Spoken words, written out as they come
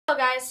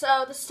guys?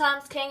 So this is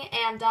Tom's King,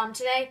 and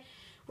today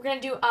we're going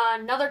to do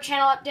another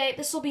channel update.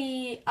 This will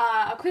be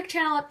a quick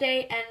channel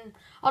update, and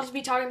I'll just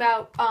be talking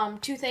about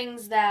two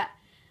things that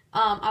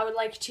I would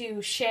like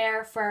to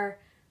share for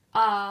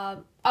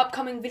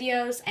upcoming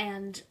videos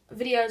and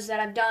videos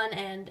that I've done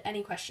and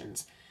any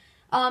questions.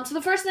 So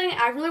the first thing,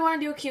 I really want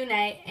to do a Q&A,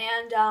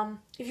 and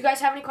if you guys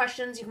have any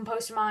questions, you can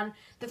post them on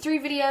the 3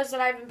 videos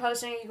that I've been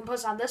posting. You can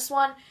post on this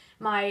one,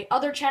 my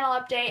other channel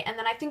update, and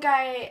then I think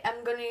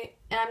I'm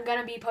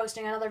gonna be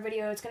posting another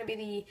video. It's gonna be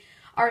the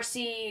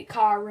RC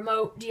car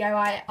remote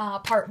DIY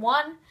part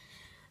 1.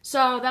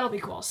 So that'll be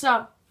cool.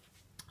 So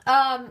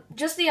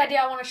just the idea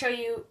I want to show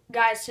you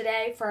guys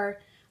today for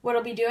what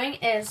I'll be doing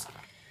is,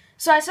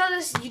 so I saw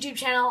this YouTube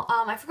channel.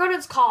 I forgot what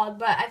it's called,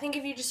 but I think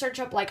if you just search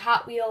up like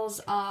Hot Wheels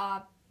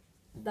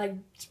like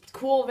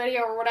cool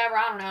video or whatever,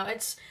 I don't know.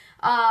 It's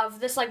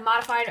this like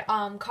modified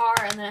car,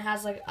 and then it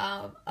has like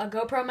a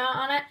GoPro mount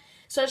on it.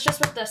 So it's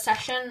just with the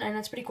section, and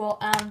it's pretty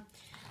cool.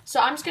 So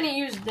I'm just gonna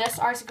use this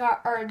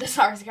Matchbox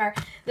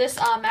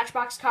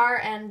car,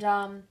 and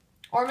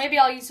or maybe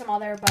I'll use some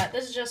other, but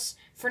this is just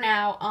for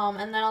now.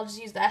 And then I'll just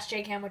use the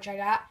SJ cam, which I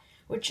got,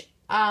 which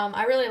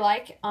I really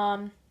like.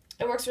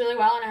 It works really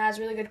well, and it has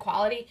really good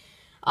quality.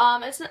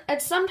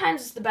 It's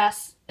sometimes the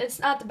best. It's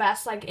not the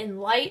best like in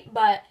light,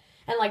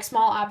 and like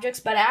small objects,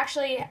 but it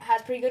actually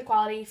has pretty good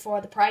quality for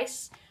the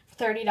price, for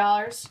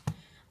 $30.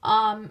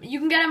 You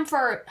can get them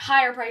for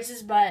higher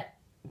prices, but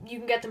you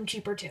can get them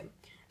cheaper too.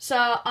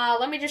 So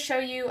let me just show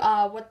you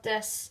what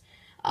this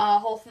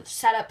whole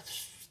setup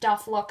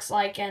stuff looks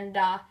like, and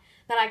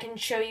then I can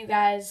show you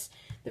guys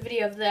the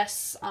video of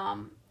this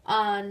on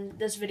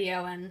this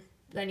video, and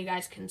then you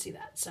guys can see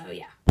that. So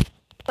yeah.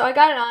 So I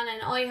got it on,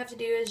 and all you have to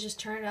do is just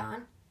turn it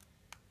on.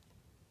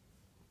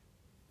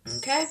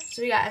 Okay,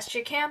 so we got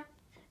SJ cam.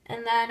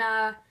 And then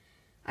I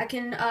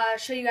can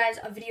show you guys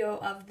a video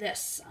of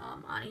this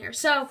on here.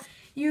 So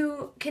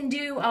you can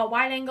do a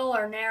wide angle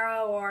or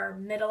narrow or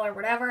middle or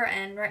whatever.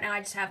 And right now I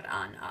just have it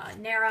on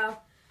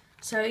narrow.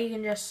 So you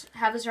can just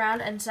have this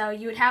around. And so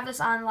you would have this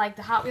on like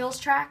the Hot Wheels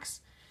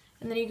tracks.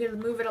 And then you could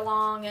move it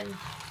along and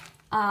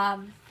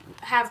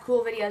have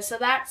cool videos. So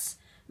that's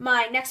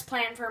my next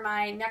plan for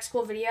my next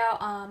cool video.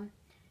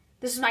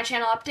 This is my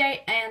channel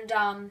update. And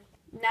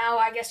now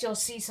I guess you'll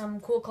see some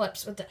cool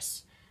clips with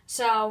this.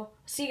 So,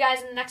 see you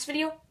guys in the next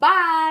video.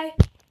 Bye!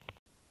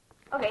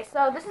 Okay,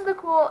 so this is the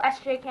cool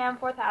SJ Cam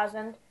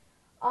 4000.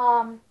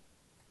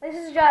 This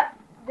is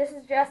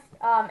just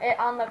it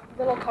on the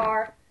little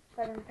car.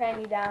 So I can pan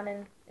you down,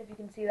 and if you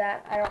can see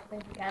that, I don't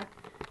think you can.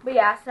 But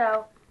yeah,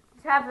 so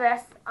just have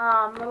this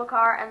little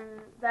car,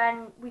 and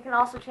then we can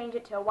also change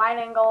it to a wide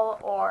angle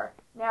or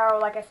narrow,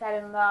 like I said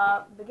in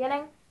the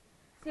beginning.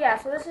 So yeah,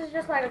 so this is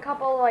just like a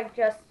couple like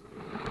just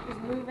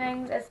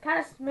moving. It's kind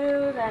of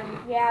smooth,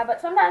 and yeah, but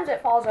sometimes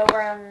it falls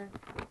over and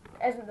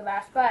isn't the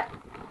best, but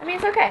I mean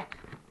it's okay.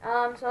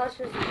 So let's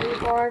just move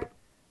forward.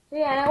 So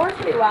yeah, and it works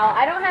pretty well.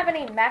 I don't have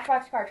any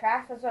Matchbox car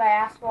tracks. That's what I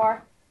asked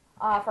for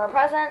a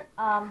present,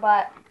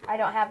 but I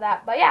don't have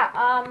that. But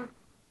yeah,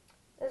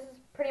 this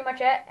is pretty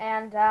much it,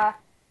 and I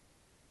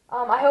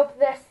hope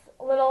this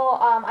little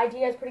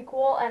idea is pretty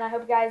cool, and I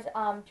hope you guys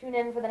tune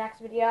in for the next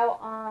video.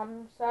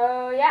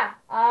 So yeah,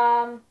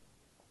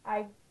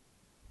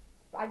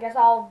 I guess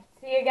I'll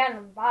see you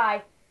again.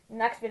 Bye.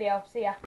 Next video. See ya.